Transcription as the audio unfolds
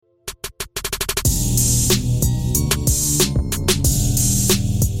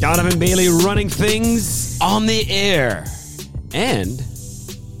Donovan Bailey running things on the air. And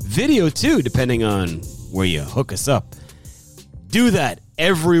video too, depending on where you hook us up. Do that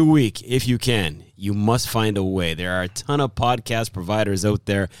every week if you can. You must find a way. There are a ton of podcast providers out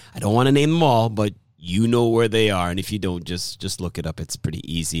there. I don't want to name them all, but you know where they are. And if you don't, just look it up. It's pretty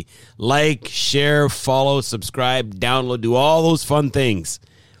easy. Like, share, follow, subscribe, download, do all those fun things.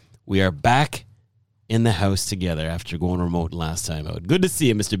 We are back in the house together after going remote last time out. Good to see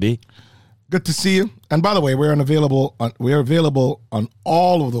you, Mr. B. Good to see you. And by the way, we're available on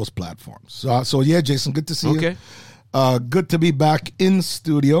all of those platforms. So yeah, Jason, good to see you. Good to be back in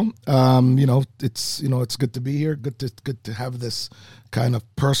studio. It's good to be here. Good to have this kind of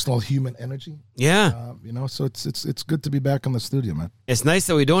personal human energy. Yeah. So it's good to be back in the studio, man. It's nice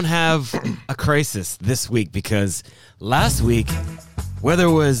that we don't have a crisis this week because last week weather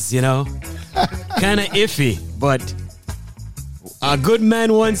was, kind of iffy, but a good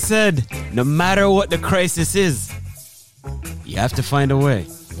man once said, no matter what the crisis is, you have to find a way.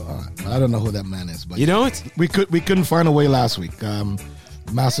 I don't know who that man is, but you don't? We couldn't find a way last week.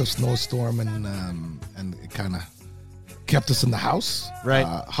 Massive snowstorm and it kind of kept us in the house. Right.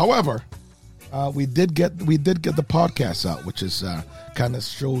 However, we did get the podcast out, which is kind of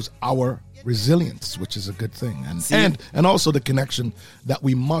shows our resilience, which is a good thing, and also the connection that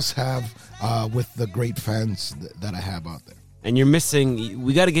we must have with the great fans that I have out there. And you're missing,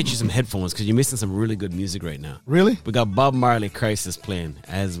 we got to get you some headphones because you're missing some really good music right now. Really? We got Bob Marley Crisis playing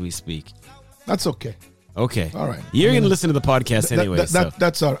as we speak. That's okay. Okay. All right. You're going to listen to the podcast anyway.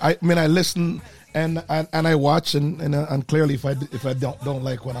 That's all right. I listen and I watch and clearly if I don't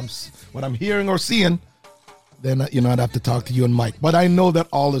like what I'm hearing or seeing, then I'd have to talk to you and Mike. But I know that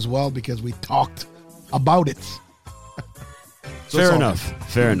all is well because we talked about it. So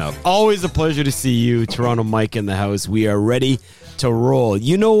Fair enough. Always a pleasure to see you, Toronto Mike, in the house. We are ready to roll.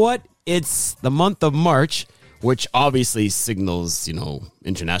 You know what? It's the month of March, which obviously signals,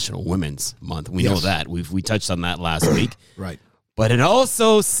 International Women's Month. We know that. We touched on that last week. Right. But it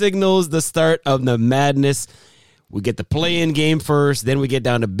also signals the start of the madness. We get the play-in game first, then we get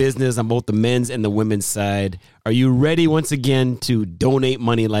down to business on both the men's and the women's side. Are you ready once again to donate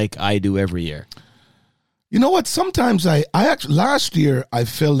money like I do every year? You know what? Sometimes I actually, last year I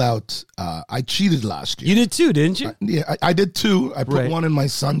filled out, I cheated last year. You did too, didn't you? I did too. I put one in my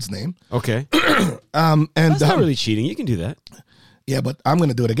son's name. Okay. And that's not really cheating. You can do that. Yeah, but I'm going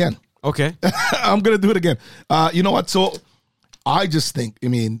to do it again. Okay. I'm going to do it again. You know what? So I just think,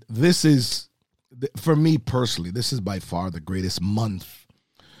 this is, for me personally, this is by far the greatest month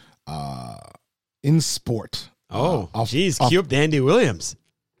in sport. Oh, geez. Cue up Andy Williams.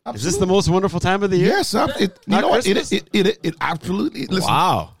 Absolutely. Is this the most wonderful time of the year? Yes, it absolutely. Listen,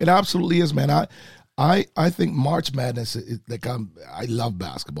 wow, it absolutely is, man. I think March Madness. I love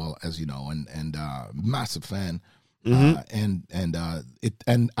basketball, as you know, and massive fan.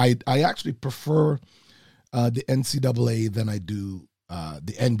 Mm-hmm. I actually prefer the NCAA than I do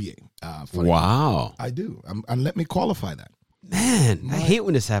the NBA. Wow, I do. And let me qualify that. Man, I hate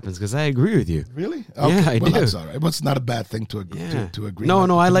when this happens because I agree with you. Really? Okay. Yeah, I do. That's all right. Well, it's not a bad thing to agree. Yeah. To agree.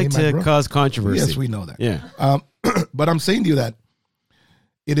 No, I like to cause controversy. Yes, we know that. Yeah. But I'm saying to you that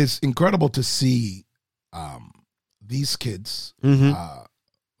it is incredible to see these kids,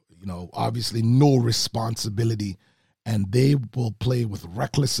 obviously no responsibility, and they will play with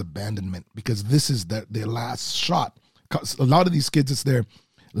reckless abandonment because this is their last shot. 'Cause a lot of these kids, it's their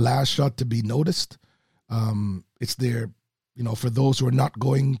last shot to be noticed. It's their, for those who are not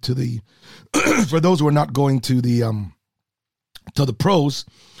going to the, to the pros.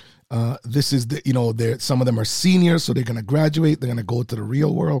 This is some of them are seniors, so they're going to graduate. They're going to go to the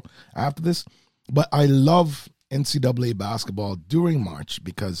real world after this. But I love NCAA basketball during March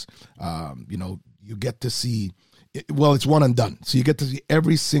because, you get to see, it's one and done. So you get to see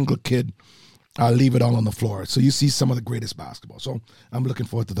every single kid leave it all on the floor. So you see some of the greatest basketball. So I'm looking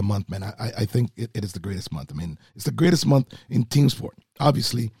forward to the month, man. I think it is the greatest month. It's the greatest month in team sport.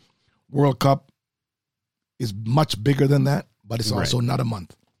 Obviously, World Cup is much bigger than that, but it's also not a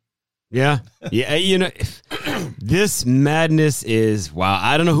month. Yeah. Yeah. This madness is, wow.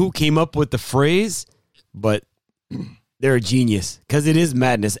 I don't know who came up with the phrase, but they're a genius because it is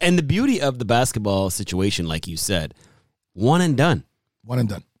madness. And the beauty of the basketball situation, like you said, one and done. One and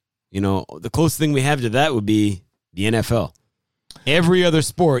done. The closest thing we have to that would be the NFL. Every other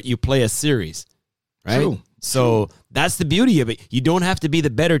sport, you play a series, right? True. So that's the beauty of it. You don't have to be the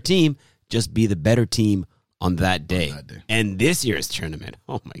better team. Just be the better team on that day. And this year's tournament,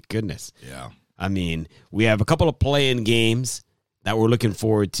 oh my goodness. Yeah. We have a couple of play-in games that we're looking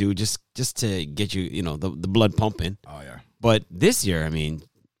forward to just to get you, the blood pumping. Oh, yeah. But this year,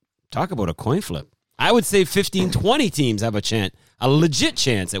 talk about a coin flip. I would say 15, 20 teams have a legit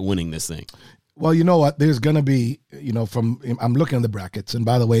chance at winning this thing. Well, you know what? There's going to be, I'm looking at the brackets. And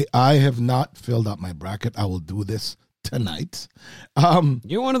by the way, I have not filled out my bracket. I will do this tonight.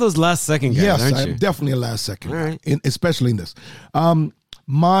 You're one of those last second guys, yes, aren't you? I'm definitely a last second, All right. especially in this.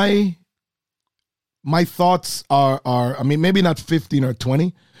 My thoughts are, maybe not 15 or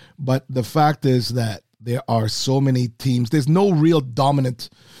 20, but the fact is that there are so many teams. There's no real dominant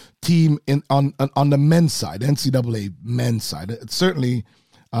team on the men's side, NCAA men's side. It's certainly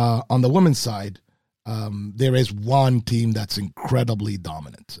on the women's side, there is one team that's incredibly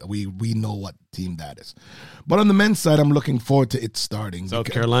dominant. We know what team that is. But on the men's side, I'm looking forward to it starting. South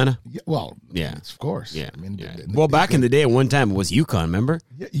Carolina? Yeah, well, yeah, of course. Yeah. Yeah. Well, back in the day, at one time, it was UConn, remember?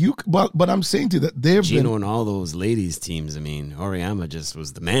 Yeah, but I'm saying to you that they've Gino and all those ladies teams. I mean, Oriama just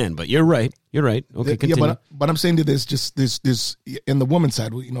was the man. But you're right. Okay, continue. Yeah, but I'm saying to this, just this in the women's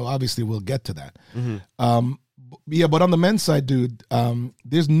side. Obviously we'll get to that. Mm-hmm. But on the men's side, dude,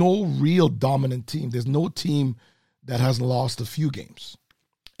 there's no real dominant team. There's no team that hasn't lost a few games,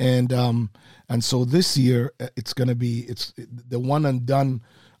 and so this year it's going to be the one and done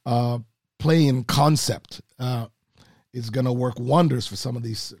playing concept is going to work wonders for some of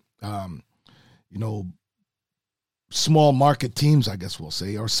these small market teams, I guess we'll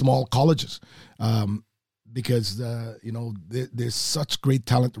say, or small colleges, because there's such great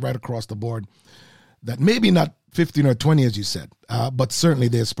talent right across the board that maybe not 15 or 20, as you said, but certainly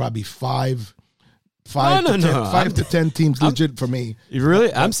there's probably five to 10 teams legit for me. You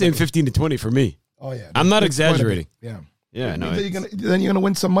really? I'm saying 15 to 20 for me. Oh yeah, I'm not exaggerating. Yeah. No. Then you're gonna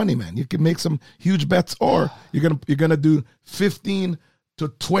win some money, man. You can make some huge bets, or you're gonna do 15 to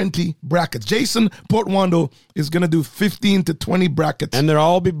 20 brackets. Jason Portwando is gonna do 15 to 20 brackets, and they'll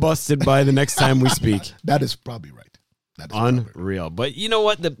all be busted by the next time we speak. That is probably right. That is unreal. But you know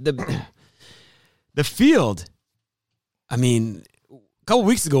what? The field, I mean, a couple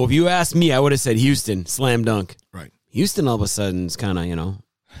weeks ago, if you asked me, I would have said Houston, slam dunk. Right. Houston all of a sudden is kind of, I don't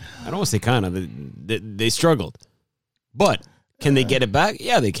want to say kind of, they struggled. But can they get it back?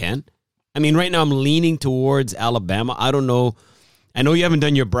 Yeah, they can. I mean, right now I'm leaning towards Alabama. I don't know. I know you haven't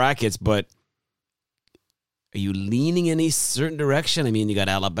done your brackets, but are you leaning any certain direction? I mean, you got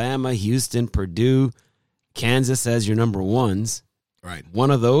Alabama, Houston, Purdue, Kansas as your number ones. Right. One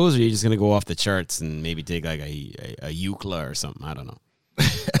of those, or are you just going to go off the charts and maybe take like a UCLA or something? I don't know.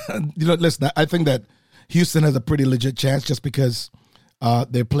 Listen, I think that Houston has a pretty legit chance just because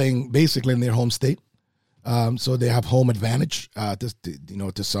they're playing basically in their home state. So they have home advantage,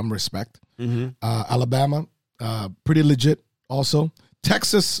 to some respect. Mm-hmm. Alabama, pretty legit also.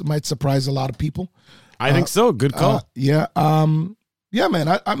 Texas might surprise a lot of people. I think so. Good call. Yeah,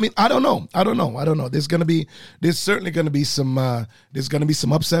 man. I mean, I don't know. There's certainly gonna be some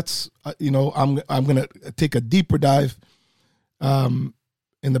upsets. I'm gonna take a deeper dive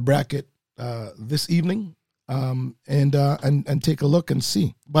in the bracket this evening and take a look and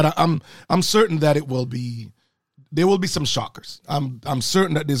see. But I'm certain that there will be some shockers. I'm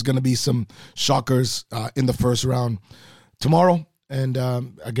certain that there's gonna be some shockers in the first round tomorrow. And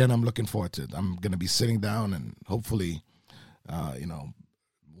again, I'm looking forward to it. I'm gonna be sitting down and hopefully.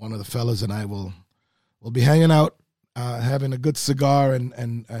 One of the fellas and I will be hanging out, having a good cigar and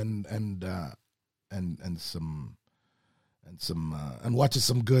watching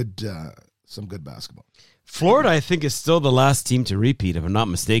some good basketball. Florida, I think, is still the last team to repeat, if I'm not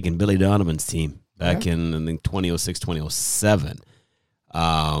mistaken. Billy Donovan's team back in I think 2006, 2007.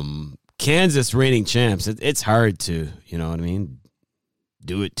 Kansas reigning champs. It's hard to,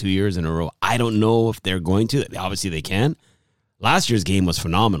 do it 2 years in a row. I don't know if they're going to. Obviously, they can. Last year's game was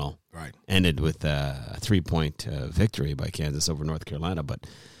phenomenal. Right. Ended with a 3-point victory by Kansas over North Carolina. But,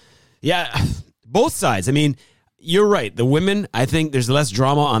 yeah, both sides. I mean, you're right. The women, I think there's less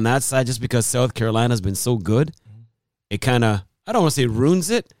drama on that side just because South Carolina's been so good. It kind of, I don't want to say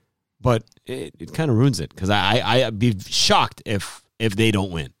ruins it, but it kind of ruins it because I'd be shocked if they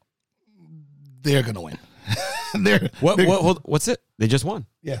don't win. They're going to win. What's it? They just won.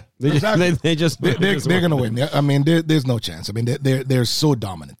 Yeah, exactly. They're going to win. I mean, there's no chance. I mean, they're so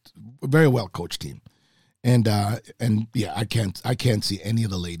dominant, very well coached team, and yeah, I can't see any of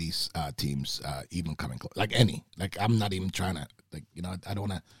the ladies teams even coming close. Like any. Like I'm not even trying to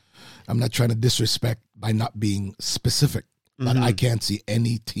I'm not trying to disrespect by not being specific, but I can't see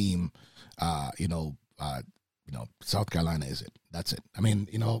any team. South Carolina is it. That's it. I mean,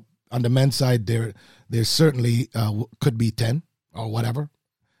 on the men's side, there certainly could be 10 or whatever,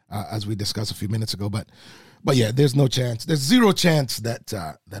 as we discussed a few minutes ago. But yeah, there's no chance. There's zero chance that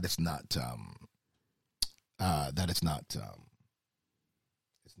it's not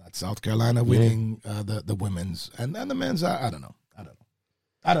Not South Carolina winning the women's and the men's. I don't know.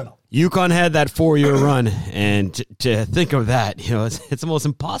 I don't know. UConn had that 4-year run, and to think of that, it's almost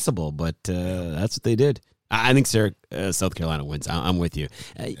impossible. But that's what they did. I think South Carolina wins. I'm with you.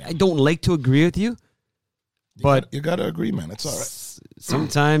 I don't like to agree with you, but you got to agree, man. It's all right.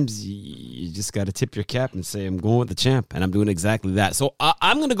 Sometimes you just got to tip your cap and say, I'm going with the champ, and I'm doing exactly that. So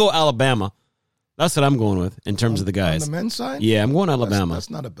I'm going to go Alabama. That's what I'm going with in terms of the guys. On the men's side? Yeah, I'm going Alabama. That's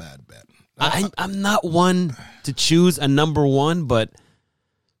not a bad bet. I'm not one to choose a number one, but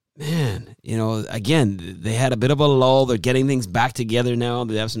man, again, they had a bit of a lull. They're getting things back together now.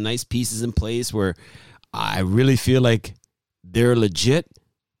 They have some nice pieces in place where I really feel like they're legit.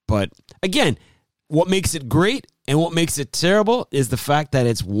 But again, what makes it great and what makes it terrible is the fact that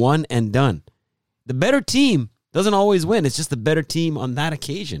it's one and done. The better team doesn't always win. It's just the better team on that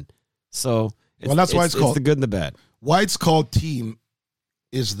occasion. So that's why it's called the good and the bad. Why it's called team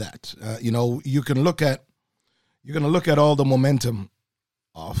is that you're going to look at all the momentum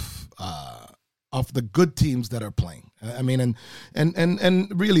of the good teams that are playing. I mean,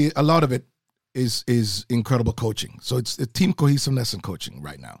 and really a lot of it is incredible coaching. So it's team cohesiveness and coaching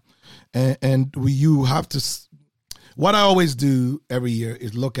right now. And you have to. What I always do every year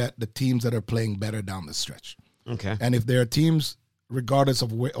is look at the teams that are playing better down the stretch. Okay. And if there are teams, regardless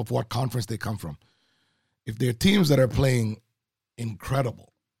of what conference they come from, if there are teams that are playing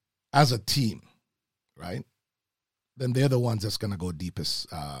incredible as a team, right, then they're the ones that's going to go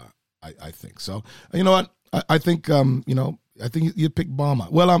deepest. I think so. You know what? I think I think you pick Bama.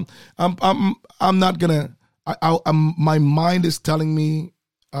 Well, I'm not gonna. My mind is telling me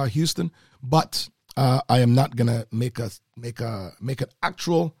Houston, but I am not gonna make an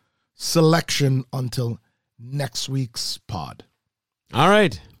actual selection until next week's pod. All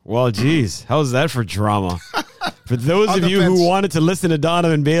right. Well, geez, how's that for drama? For those of you who wanted to listen to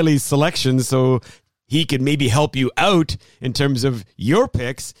Donovan Bailey's selections so he could maybe help you out in terms of your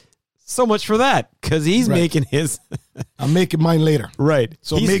picks, so much for that, because he's making his. I'm making mine later. Right.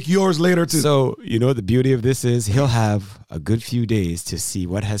 So make yours later, too. So, the beauty of this is he'll have a good few days to see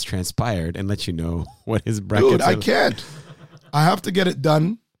what has transpired and let you know what his brackets are. Dude, I can't. I have to get it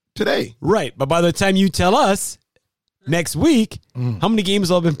done today. Right. But by the time you tell us next week, how many games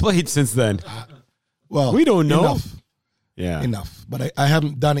have been played since then? Well, we don't know. Enough. Yeah. Enough. But I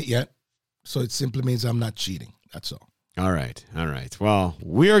haven't done it yet. So it simply means I'm not cheating. That's all. All right. Well,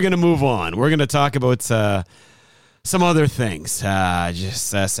 we are going to move on. We're going to talk about some other things. Just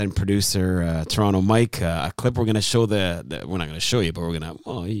send producer Toronto Mike a clip. We're going to show we're not going to show you, but we're going to,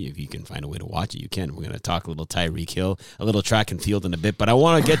 if you can find a way to watch it, you can. We're going to talk a little Tyreek Hill, a little track and field in a bit. But I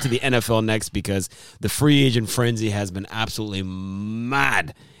want to get to the NFL next because the free agent frenzy has been absolutely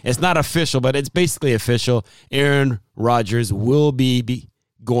mad. It's not official, but it's basically official. Aaron Rodgers will be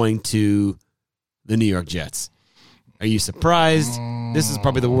going to the New York Jets. Are you surprised? This is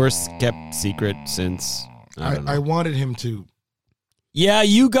probably the worst kept secret since I wanted him to. Yeah,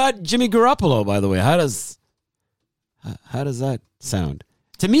 you got Jimmy Garoppolo, by the way. How does that sound?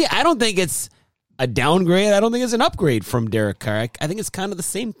 To me, I don't think it's a downgrade. I don't think it's an upgrade from Derek Carr. I think it's kind of the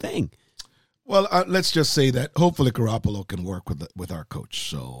same thing. Well, let's just say that hopefully Garoppolo can work with our coach.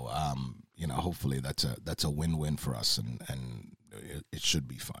 So, hopefully that's a win-win for us, and it should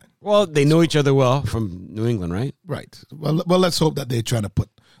be fine. Well, they know each other well from New England, right? Right. Well, let's hope that they try to put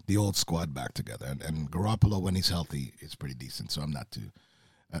the old squad back together. And Garoppolo, when he's healthy, is pretty decent. So I'm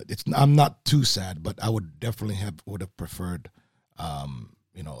not too sad, but I would definitely would have preferred,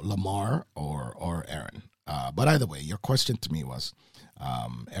 Lamar or Aaron. But either way, your question to me was,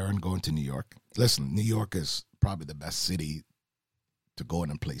 Aaron going to New York. Listen, New York is probably the best city to go in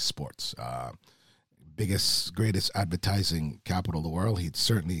and play sports. Biggest, greatest advertising capital of the world. He'd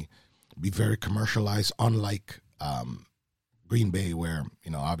certainly be very commercialized, unlike Green Bay, where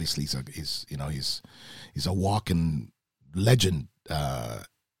obviously he's a walking legend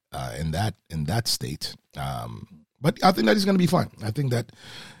in that state. But I think that he's going to be fine. I think that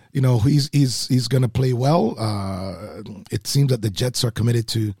he's going to play well. It seems that the Jets are committed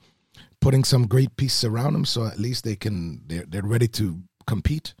to putting some great pieces around him, so at least they're ready to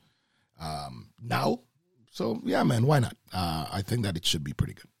compete now. So yeah, man, why not? I think that it should be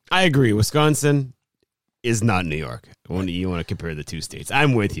pretty good. I agree. Wisconsin is not New York. You want to compare the two states.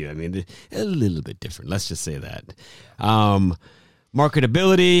 I'm with you. I mean, a little bit different. Let's just say that.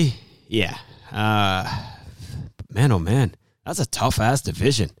 Marketability, yeah. Man, oh man, that's a tough-ass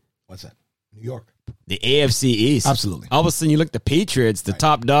division. What's that? New York. The AFC East. Absolutely. All of a sudden, you look at the Patriots, the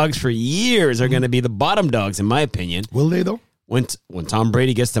top dogs for years are going to be the bottom dogs, in my opinion. Will they, though? When Tom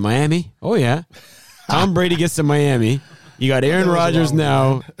Brady gets to Miami, oh, yeah. Tom Brady gets to Miami. You got Aaron Rodgers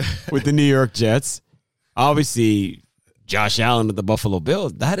now with the New York Jets. Obviously, Josh Allen with the Buffalo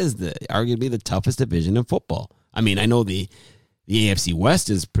Bills. That is arguably the toughest division in football. I mean, I know the AFC West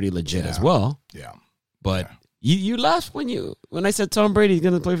is pretty legit as well. Yeah. But you laughed when I said Tom Brady's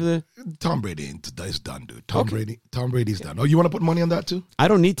going to play for the... Tom Brady is done, dude. Tom Brady's done. Oh, you want to put money on that too? I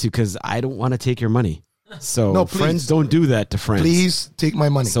don't need to because I don't want to take your money. So No, please. friends don't do that to friends. Please take my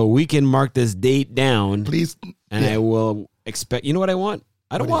money. So we can mark this date down. Please. And I will expect... You know what I want?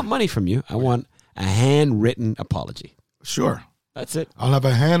 I don't want money from you. I want a handwritten apology. Sure. That's it. I'll have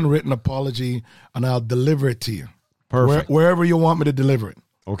a handwritten apology and I'll deliver it to you. Perfect. Wherever you want me to deliver it.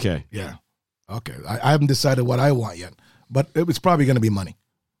 Okay. Yeah. Okay. I haven't decided what I want yet, but it's probably going to be money.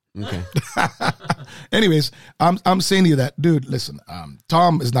 Okay. Anyways, I'm saying to you that, dude, listen,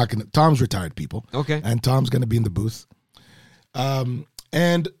 Tom's retired, people. Okay. And Tom's going to be in the booth.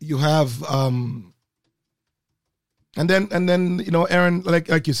 And you have, and then, you know, Aaron,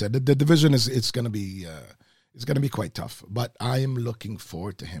 like you said, the division it's going to be quite tough, but I am looking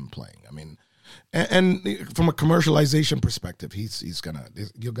forward to him playing. I mean, and from a commercialization perspective,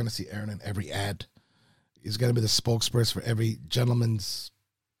 you're gonna see Aaron in every ad. He's gonna be the spokesperson for every gentleman's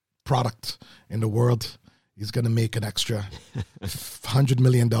product in the world. He's gonna make an extra $100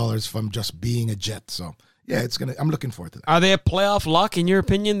 million from just being a Jet. So yeah, I'm looking forward to that. Are they a playoff lock in your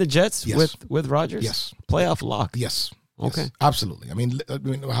opinion? The Jets with Rodgers? Yes, playoff lock. Yes. Okay, yes, absolutely. I mean,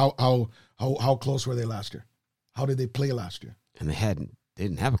 how close were they last year? How did they play last year? And they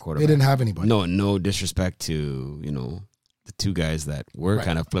didn't have a quarterback. They didn't have anybody. No disrespect to, you know, the two guys that were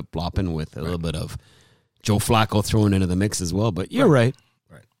kind of flip-flopping with a little bit of Joe Flacco thrown into the mix as well. But you're right.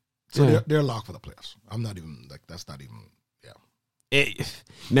 Right. So they're locked for the playoffs. I'm not even, that's not even,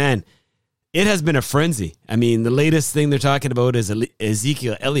 Man, it has been a frenzy. I mean, the latest thing they're talking about is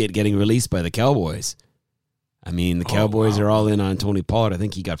Ezekiel Elliott getting released by the Cowboys. I mean, the Cowboys are all in on Tony Pollard. I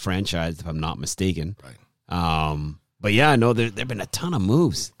think he got franchised, if I'm not mistaken. Right. But yeah, no, there've been a ton of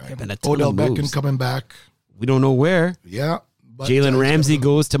moves. There've been a ton Odell of moves. Beckham coming back. We don't know where. Yeah. Jalen Ramsey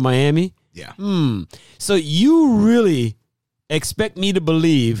goes to Miami. Yeah. So you really expect me to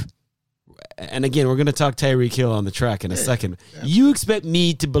believe, and again, we're going to talk Tyreek Hill on the track in a second. Yeah. You expect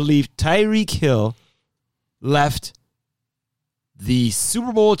me to believe Tyreek Hill left the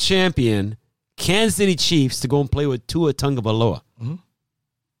Super Bowl champion Kansas City Chiefs to go and play with Tua Tagovailoa? Mm-hmm.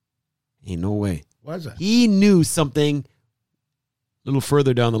 Ain't no way. Why is that? He knew something a little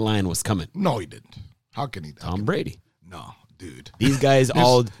further down the line was coming. No, he didn't. How can he? Tom Brady. No, dude. These guys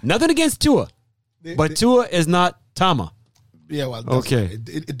nothing against Tua, but Tua is not Tama. Yeah, well, okay.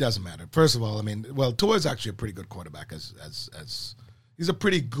 It doesn't matter. First of all, I mean, Tua is actually a pretty good quarterback. As he's a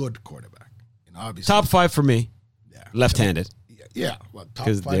pretty good quarterback. You know, obviously top 5 for me. Yeah, left-handed. Yeah, well,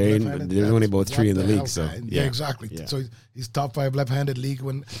 because there's only about 3 in the league. So yeah, exactly. Yeah. So he's top 5 left-handed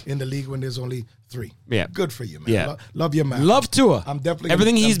in the league when there's only 3. Yeah, good for you, man. Yeah, love your man. Love Tua. I'm definitely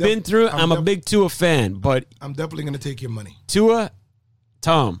everything he's been through. I'm a big Tua fan, but I'm definitely going to take your money. Tua,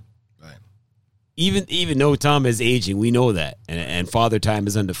 Tom. Right. Even though Tom is aging, we know that, and Father Time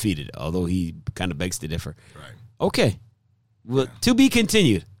is undefeated. Although he kind of begs to differ. Right. Okay. Well, to be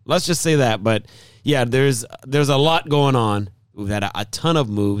continued. Let's just say that. But yeah, there's a lot going on. We've had a ton of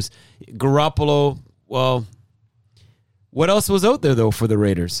moves. Garoppolo, well, what else was out there, though, for the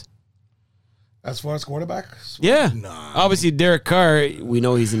Raiders? As far as quarterbacks? Yeah. Obviously, Derek Carr, we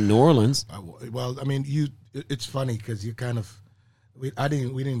know he's in New Orleans. Well, I mean, it's funny because you kind of, we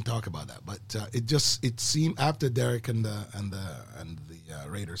didn't talk about that, but it seemed after Derek and the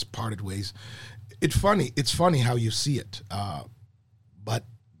Raiders parted ways, it's funny how you see it, but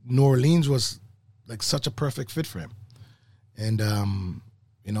New Orleans was like such a perfect fit for him. And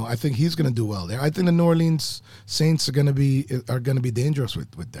you know, I think he's going to do well there. I think the New Orleans Saints are going to be dangerous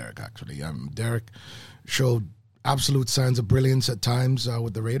with Derek. Actually, Derek showed absolute signs of brilliance at times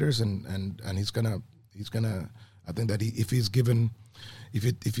with the Raiders, and he's gonna. I think that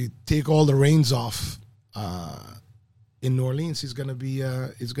if you take all the reins off in New Orleans, he's gonna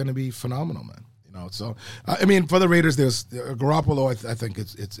be phenomenal, man. You know, so I mean, for the Raiders, there's Garoppolo. I think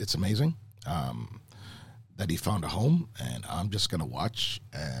it's amazing. That he found a home, and I'm just going to watch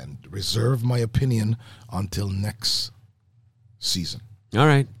and reserve my opinion until next season. All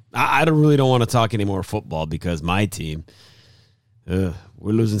right. I really don't want to talk any more football because my team, we're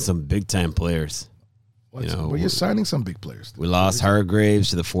losing some big-time players. You're signing some big players. We lost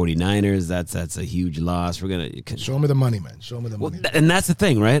Hargraves to the 49ers. That's a huge loss. We're gonna show me the money, man. Show me the money. And that's the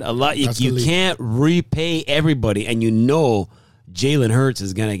thing, right? A lot you can't repay everybody, and you know Jalen Hurts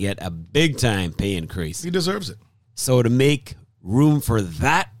is going to get a big-time pay increase. He deserves it. So to make room for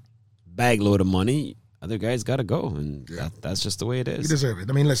that bag load of money, other guys got to go, and that's just the way it is. You deserve it.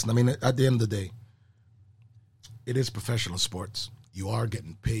 I mean, listen. I mean, at the end of the day, it is professional sports. You are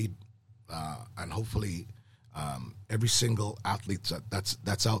getting paid, and hopefully, every single athlete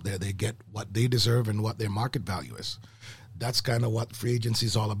that's out there, they get what they deserve and what their market value is. That's kind of what free agency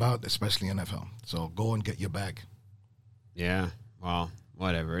is all about, especially NFL. So go and get your bag. Yeah, well,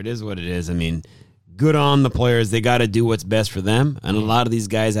 whatever. It is what it is. I mean, good on the players. They got to do what's best for them. And a lot of these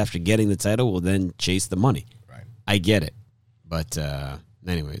guys, after getting the title, will then chase the money. Right. I get it. But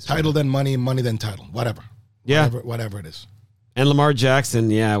anyways. Title then money, money then title. Whatever. Yeah. Whatever it is. And Lamar Jackson,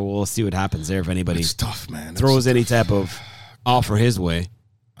 yeah, we'll see what happens there if anybody it's tough, man. throws any type of offer his way.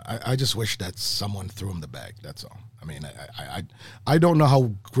 I just wish that someone threw him the bag. That's all. I mean, I don't know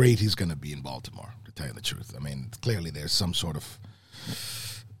how great he's going to be in Baltimore, to tell you the truth. I mean, clearly there's some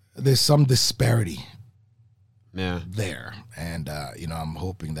disparity there. And, I'm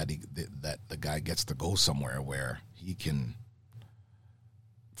hoping that that the guy gets to go somewhere where he can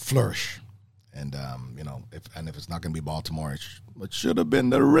flourish. And, if it's not going to be Baltimore, it should have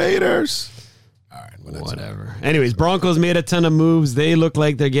been the Raiders. All right, well, whatever. Anyways, Broncos made a ton of moves. They look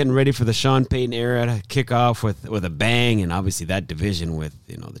like they're getting ready for the Sean Payton era to kick off with a bang, and obviously that division with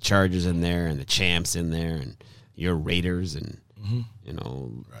the Chargers in there and the champs in there and your Raiders and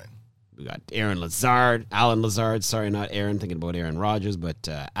right. We got Alan Lazard. Sorry, not Aaron. Thinking about Aaron Rodgers, but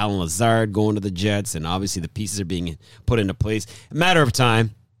Alan Lazard going to the Jets, and obviously the pieces are being put into place. A matter of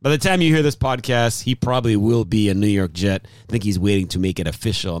time. By the time you hear this podcast, he probably will be a New York Jet. I think he's waiting to make it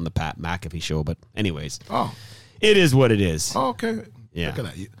official on the Pat McAfee show. But anyways, it is what it is. Oh, okay. Yeah. Look at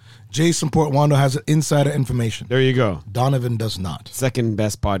that. Jason Portwando has insider information. There you go. Donovan does not. Second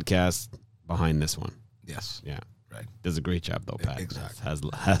best podcast behind this one. Yes. Yeah. Right. Does a great job, though, Pat. Exactly.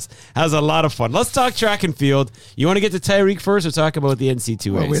 Has a lot of fun. Let's talk track and field. You want to get to Tyreek first or talk about the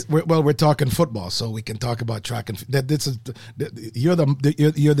NC2As? Well, we're talking football, so we can talk about track and field. You're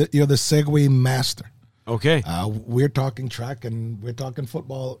the segue master. Okay. We're talking track and we're talking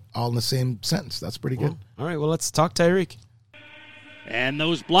football all in the same sentence. That's pretty good. All right, well, let's talk Tyreek. And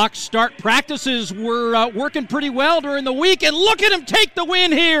those block start practices were working pretty well during the week. And look at him take the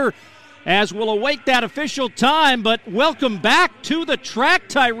win here as we'll await that official time. But welcome back to the track,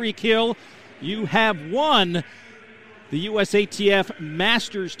 Tyreek Hill. You have won the USATF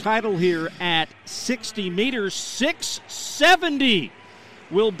Masters title here at 60 meters. 6:70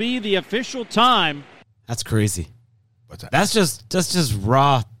 will be the official time. That's crazy. That's just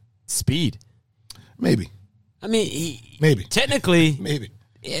raw speed. Maybe. I mean, maybe. Technically, maybe.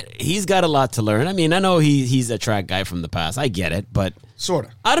 He's got a lot to learn. I mean, I know he's a track guy from the past. I get it, but sort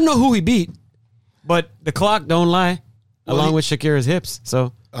of. I don't know who he beat, but the clock don't lie, along with Shakira's hips.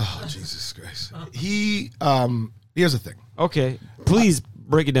 So, oh Jesus Christ, he. Here's the thing. Okay, please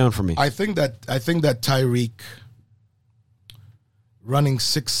break it down for me. I think that Tyreek running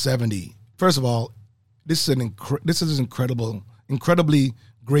 6:70. First of all, this is incredibly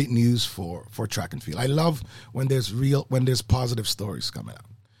great news for track and field. I love when there's positive stories coming out.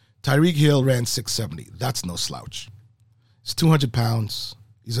 Tyreek Hill ran 6:70. That's no slouch. He's 200 pounds.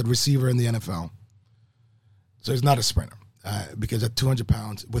 He's a receiver in the NFL. So he's not a sprinter. Because at 200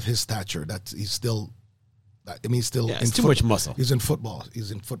 pounds, with his stature, he's still it's too much muscle. He's in football. He's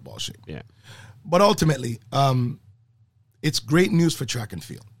in football shape. Yeah. But ultimately, it's great news for track and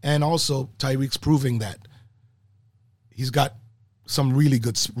field. And also, Tyreek's proving that he's got some really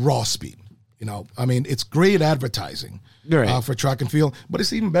good raw speed. I mean, it's great advertising for track and field, but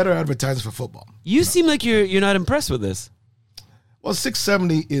it's even better advertising for football. You seem like you're not impressed with this. Well,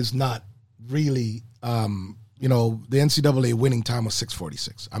 6:70 is not really, the NCAA winning time was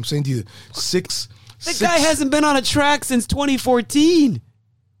 6:46. I'm saying to you, guy hasn't been on a track since 2014.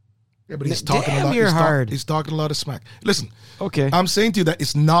 Yeah, but he's talking a lot. He's talking a lot of smack. Listen, okay, I'm saying to you that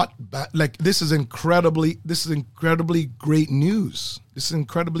it's not bad. Like this is incredibly great news. This is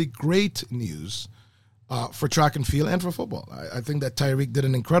incredibly great news for track and field and for football. I think that Tyreek did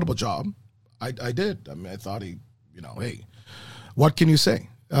an incredible job. I did. I mean, I thought he, hey, what can you say?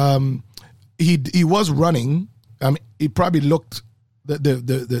 He was running. I mean, he probably looked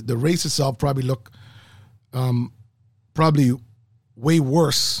the race itself probably looked probably way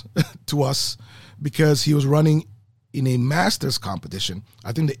worse to us because he was running in a Masters competition.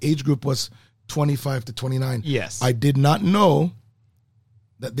 I think the age group was 25 to 29. Yes. I did not know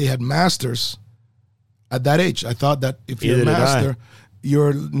that they had Masters at that age. I thought that if you're a Master,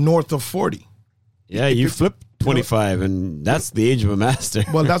 you're north of 40. Yeah, you flip 25, and that's the age of a Master.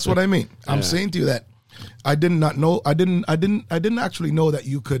 Well, that's what I mean. I'm saying to you that I did not know. I didn't actually know that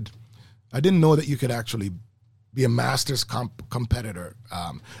you could. I didn't know that you could actually be a Masters competitor.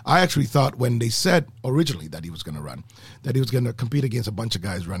 I actually thought when they said originally that he was going to run, that he was going to compete against a bunch of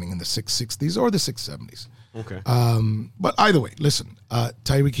guys running in the 660s or the 670s. Okay. But either way, listen,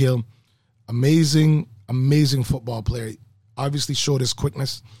 Tyreek Hill, amazing football player. Obviously showed his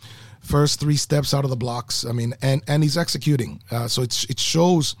quickness. First 3 steps out of the blocks. I mean, and he's executing. So it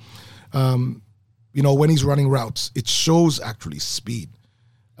shows, when he's running routes, it shows actually speed.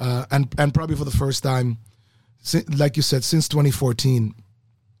 And probably for the first time, like you said, since 2014,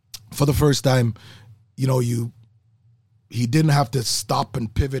 for the first time, he didn't have to stop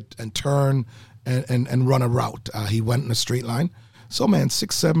and pivot and turn and run a route. He went in a straight line. So, man,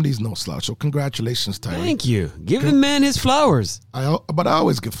 670 is no slouch. So, congratulations, Tyreek. Thank you. Give the man his flowers. But I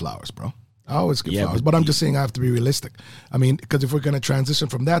always give flowers, bro. I always give flowers. But I'm just saying I have to be realistic. I mean, because if we're going to transition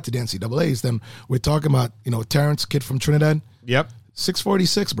from that to the NCAAs, then we're talking about, Terrence, kid from Trinidad. Yep.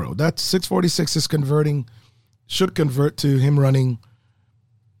 646, bro. That 646 should convert to him running,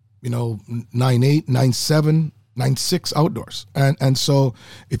 9.8, 9.7, 9.6 outdoors. And so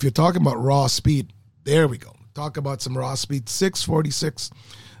if you're talking about raw speed, there we go. Talk about some raw speed. 646.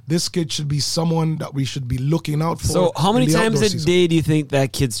 This kid should be someone that we should be looking out for. So how many times a day do you think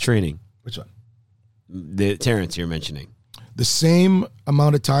that kid's training? Which one? The Terrence you're mentioning. The same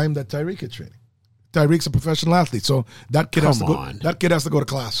amount of time that Tyreek is training. Tyreek's a professional athlete, so that kid has to go. That kid has to go to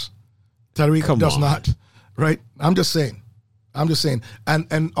class. Tyreek does not. Right? I'm just saying.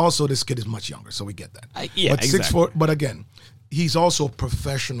 And also this kid is much younger, so we get that. But exactly. But again, he's also a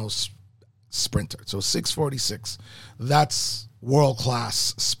professional sprinter. So 646, that's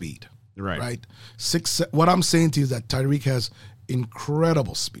world-class speed. Right? What I'm saying to you is that Tyreek has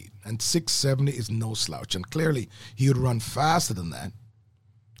incredible speed, and 670 is no slouch. And clearly, he would run faster than that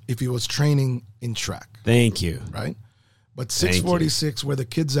if he was training in track. Thank you. Right? But 646, where the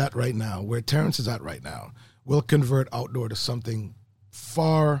kid's at right now, where Terrence is at right now, will convert outdoor to something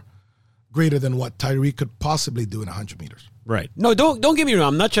far greater than what Tyreek could possibly do in 100 meters. Right. No, don't get me wrong.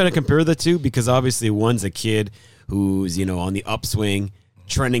 I'm not trying to compare the two because obviously one's a kid who's, on the upswing,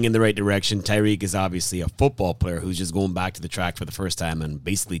 trending in the right direction. Tyreek is obviously a football player who's just going back to the track for the first time in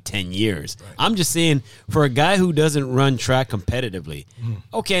basically 10 years. Right. I'm just saying, for a guy who doesn't run track competitively,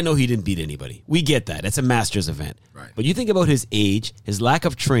 okay, I know he didn't beat anybody. We get that. It's a Masters event. Right. But you think about his age, his lack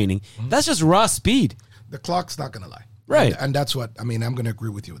of training, that's just raw speed. The clock's not going to lie. Right. And that's what, I'm going to agree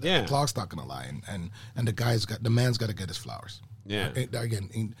with you with that. Yeah. The clock's not going to lie. And the man's got to get his flowers. Yeah. Again,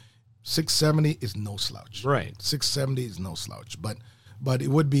 670 is no slouch. Right. 670 is no slouch. But it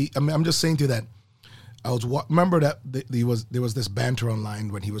would be, I'm just saying to you that remember that there was this banter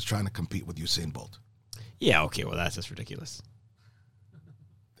online when he was trying to compete with Usain Bolt. Yeah, okay, well, that's just ridiculous.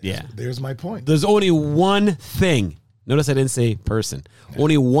 There's my point. There's only one thing. Notice I didn't say person. Yeah.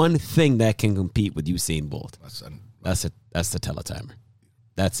 Only one thing that can compete with Usain Bolt. That's the teletimer.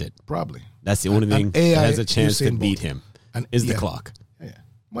 That's it. Probably. That's the only thing that has a chance to beat him is the clock. Yeah.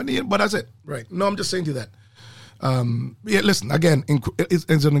 But that's it. Right. No, I'm just saying to you that. Listen, again,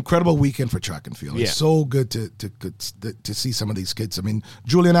 it's an incredible weekend for track and field. It's so good to see some of these kids. I mean,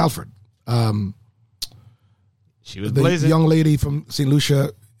 Julian Alfred. She was the blazing. Young lady from St.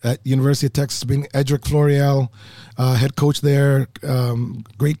 Lucia at University of Texas, being Edric Florial, head coach there,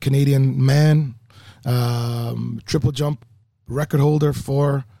 great Canadian man, triple jump record holder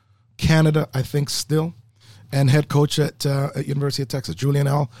for Canada, I think still, and head coach at University of Texas. Julian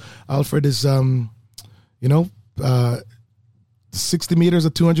Alfred is, 60 meters or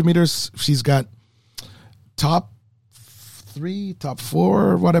 200 meters. She's got top 3, top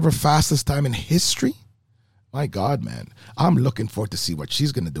 4, whatever, fastest time in history. My God, man. I'm looking forward to see what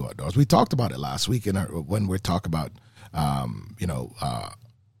she's going to do outdoors. We talked about it last week when we talk about,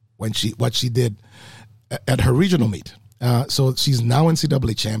 what she did at her regional meet. So she's now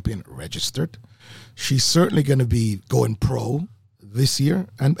NCAA champion registered. She's certainly going to be going pro this year.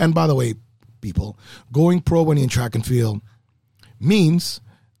 And by the way, people, going pro when you're in track and field means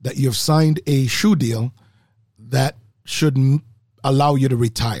that you've signed a shoe deal that should allow you to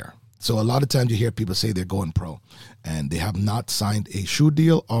retire. So a lot of times you hear people say they're going pro and they have not signed a shoe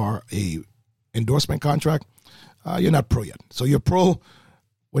deal or a endorsement contract. You're not pro yet. So you're pro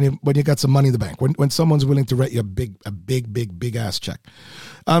when you got some money in the bank, when someone's willing to write you a big ass check.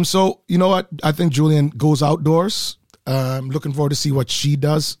 So you know what? I think Julian goes outdoors. I'm looking forward to see what she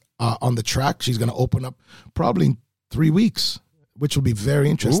does on the track. She's going to open up probably in 3 weeks, which will be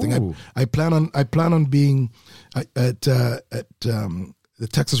very interesting. I plan on being at the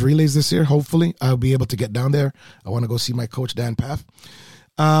Texas Relays this year. Hopefully, I'll be able to get down there. I want to go see my coach, Dan Paff.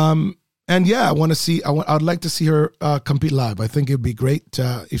 And And yeah, I want to see. I'd like to see her compete live. I think it'd be great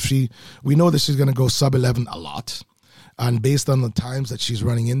if she. We know that she's going to go sub 11 a lot, and based on the times that she's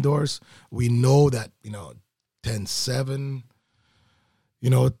running indoors, we know that 10.7,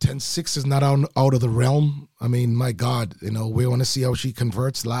 10.6 is not out of the realm. I mean, my God, we want to see how she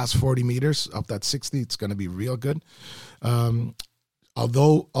converts the last 40 meters up that 60. It's going to be real good.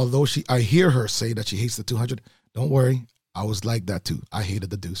 Although I hear her say that she hates the 200. Don't worry. I was like that too. I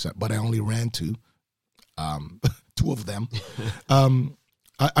hated the deuce, but I only ran two of them.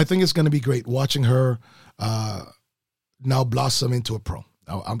 I think it's going to be great watching her now blossom into a pro.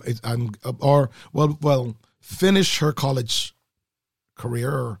 Finish her college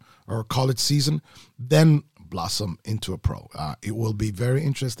career or college season, then blossom into a pro. It will be very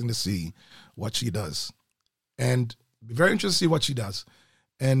interesting to see what she does, and very interesting to see what she does,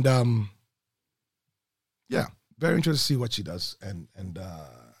 and very interested to see what she does and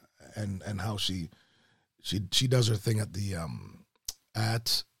how she does her thing at the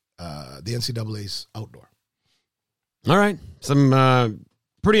NCAA's outdoor. All right, some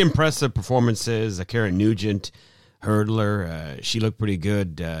pretty impressive performances. Karen Nugent, hurdler, she looked pretty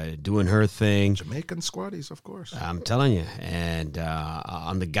good doing her thing. Jamaican squaddies, of course. I'm telling you. And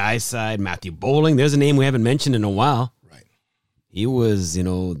on the guys' side, Matthew Bowling. There's a name we haven't mentioned in a while. He was,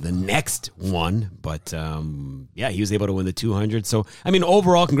 the next one, but he was able to win the 200. So, I mean,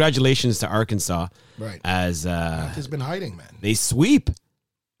 overall, congratulations to Arkansas. Right. As Matthew's been hiding, man. They sweep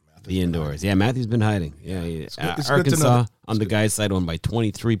the indoors. Yeah, Matthew's been hiding. Yeah, it's Arkansas on the guys' side won by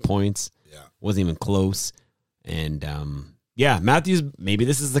 23 points. Yeah, wasn't even close. And Matthews. Maybe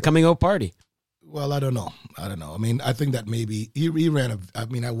this is the coming out party. Well, I don't know. I mean, I think that maybe he ran.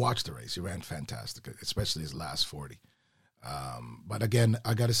 I watched the race. He ran fantastic, especially his last 40. But again,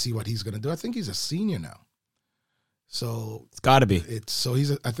 I got to see what he's going to do. I think he's a senior now, so it's got to be.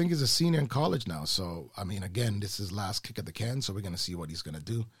 I think he's a senior in college now. So I mean, again, this is his last kick at the can. So we're going to see what he's going to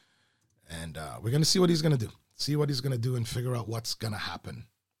do, and we're going to see what he's going to do. See what he's going to do, and figure out what's going to happen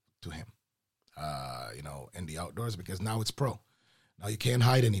to him. In the outdoors, because now it's pro. Now you can't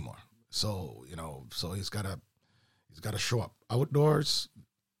hide anymore. So so he's got to show up outdoors.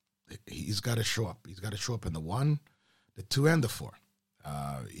 He's got to show up. He's got to show up in the 1, the 2, and the 4.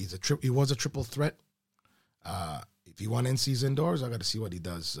 He was a triple threat. If he won NC's indoors, I got to see what he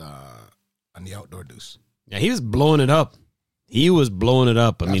does on the outdoor deuce. Yeah, he was blowing it up.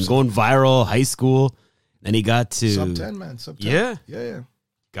 I mean, going viral, high school. Then he got to sub 10, man. Sub 10. Yeah.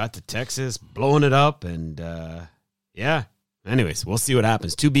 Got to Texas, blowing it up, and Anyways, we'll see what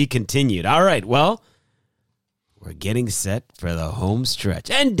happens. To be continued. All right, well, we're getting set for the home stretch.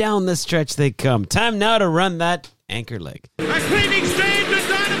 And down the stretch they come. Time now to run that anchor leg. A cleaning stream to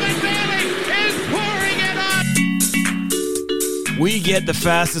Donovan Bailey is pouring it on. We get the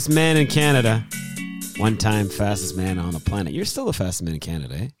fastest man in Canada. One-time fastest man on the planet. You're still the fastest man in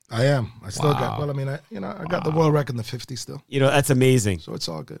Canada, eh? I am. I still got. Well, I mean, I got the world record in the 50 still. That's amazing. So it's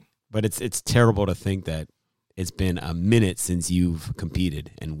all good. But it's terrible to think that it's been a minute since you've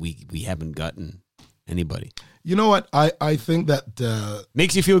competed, and we haven't gotten anybody. You know what? I think that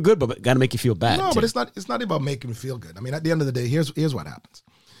makes you feel good, but got to make you feel bad. No, too. but it's not about making me feel good. I mean, at the end of the day, here's what happens.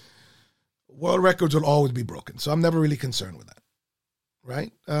 World records will always be broken, so I'm never really concerned with that.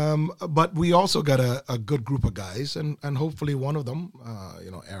 Right, but we also got a good group of guys, and hopefully one of them,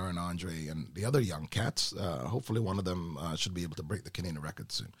 Aaron, Andre, and the other young cats, hopefully one of them should be able to break the Canadian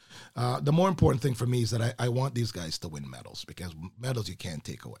record soon. The more important thing for me is that I want these guys to win medals, because medals you can't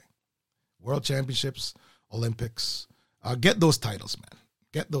take away. World Championships, Olympics, get those titles, man.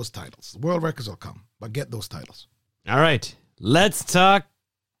 Get those titles. World records will come, but get those titles. All right, let's talk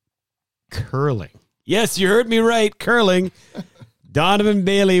curling. Yes, you heard me right, curling. Donovan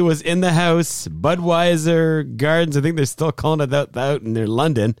Bailey was in the house. Budweiser Gardens, I think they're still calling it that out in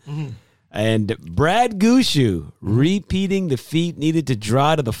London. Mm-hmm. And Brad Gushu repeating the feat, needed to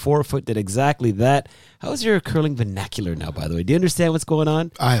draw to the 4-foot, did exactly that. How's your curling vernacular now, by the way? Do you understand what's going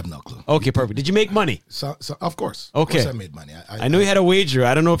on? I have no clue. Okay, perfect. Did you make money? So of course. Okay. Of course I made money. I know you had a wager.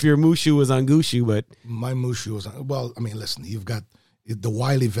 I don't know if your Mushu was on Gushu, but... My Mushu was on... Well, I mean, listen, you've got the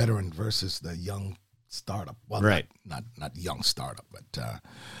wily veteran versus the young startup. Well, right. Not young startup,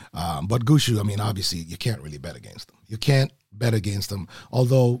 but Gushu, I mean, obviously you can't really bet against them. You can't bet against them.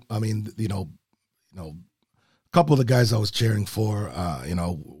 Although, I mean, a couple of the guys I was cheering for,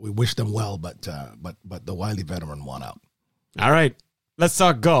 we wish them well, but the wily veteran won out. All right, let's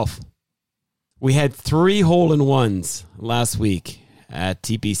talk golf. We had 3 hole-in-ones last week at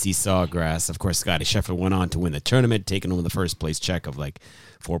TPC Sawgrass. Of course, Scotty Scheffler went on to win the tournament, taking home the first place check of like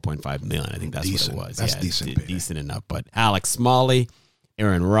 $4.5 million. I think that's decent. What it was. That's decent. Decent enough. But Alex Smalley,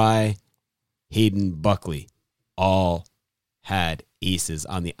 Aaron Rye, Hayden Buckley all had aces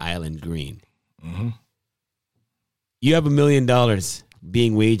on the island green. Mm-hmm. You have $1 million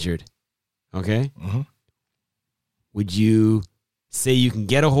being wagered, okay? Mm-hmm. Would you say you can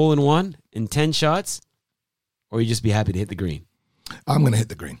get a hole-in-one in 10 shots, or you just be happy to hit the green? I'm going to hit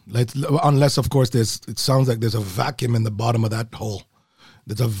the green. Unless, of course, it sounds like there's a vacuum in the bottom of that hole.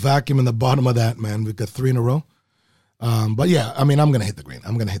 There's a vacuum in the bottom of that, man. We've got 3 in a row. But, yeah, I mean, I'm going to hit the green.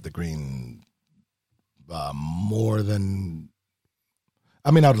 I'm going to hit the green more than...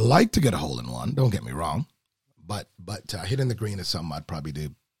 I mean, I'd like to get a hole-in-one. Don't get me wrong. But hitting the green is something I'd probably do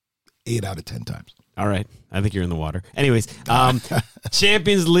 8 out of 10 times. All right. I think you're in the water. Anyways,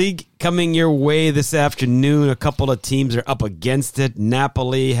 Champions League coming your way this afternoon. A couple of teams are up against it.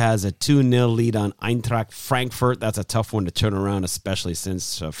 Napoli has a 2-0 lead on Eintracht Frankfurt. That's a tough one to turn around, especially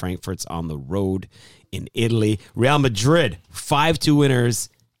since Frankfurt's on the road in Italy. Real Madrid, 5-2 winners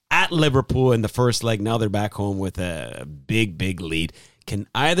at Liverpool in the first leg. Now they're back home with a big, big lead. Can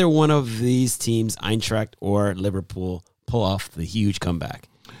either one of these teams, Eintracht or Liverpool, pull off the huge comeback?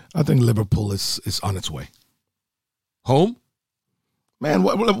 I think Liverpool is on its way. Home? Man,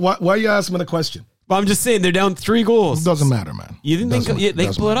 why are you asking me the question? Well, I'm just saying they're down 3 goals. It doesn't matter, man. You didn't think they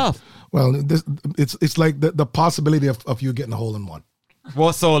can pull it off? Well, it's like the possibility of you getting a hole-in-one.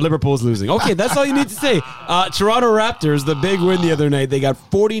 Well, so Liverpool's losing. Okay, that's all you need to say. Toronto Raptors, the big win the other night. They got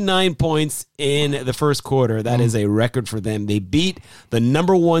 49 points in the first quarter. That is a record for them. They beat the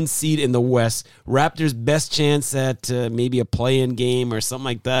number 1 seed in the West. Raptors' best chance at maybe a play-in game or something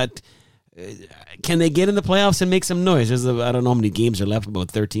like that. Can they get in the playoffs and make some noise? I don't know how many games are left,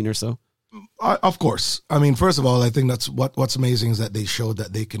 about 13 or so. Of course. I mean, first of all, I think that's what's amazing is that they showed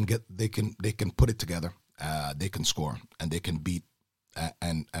that they can put it together. They can score and they can beat.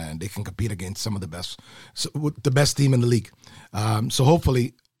 And they can compete against some of the best team in the league. So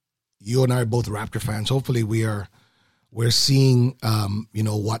hopefully, you and I are both Raptor fans. Hopefully, we're seeing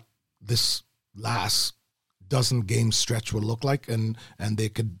what this last dozen game stretch will look like, and they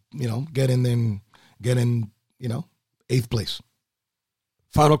could get in 8th place.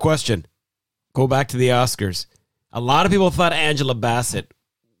 Final question. Go back to the Oscars. A lot of people thought Angela Bassett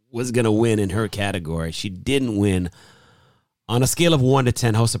was going to win in her category. She didn't win. On a scale of 1 to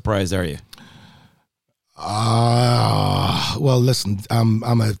 10, how surprised are you? Well, listen, I'm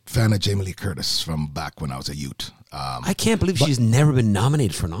a fan of Jamie Lee Curtis from back when I was a youth. I can't believe she's never been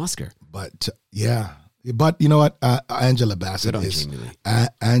nominated for an Oscar. But yeah, but you know what? Angela Bassett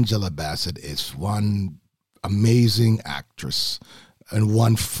is one amazing actress and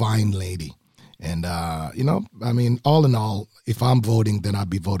one fine lady. And, I mean, all in all, if I'm voting, then I'd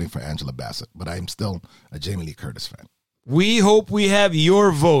be voting for Angela Bassett. But I'm still a Jamie Lee Curtis fan. We hope we have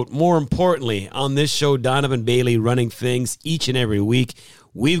your vote, more importantly, on this show, Donovan Bailey running things each and every week.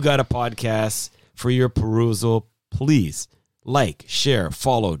 We've got a podcast for your perusal. Please like, share,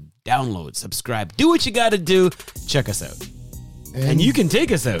 follow, download, subscribe. Do what you got to do. Check us out. And you can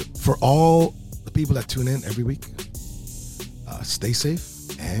take us out. For all the people that tune in every week, stay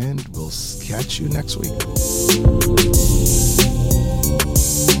safe, and we'll catch you next week.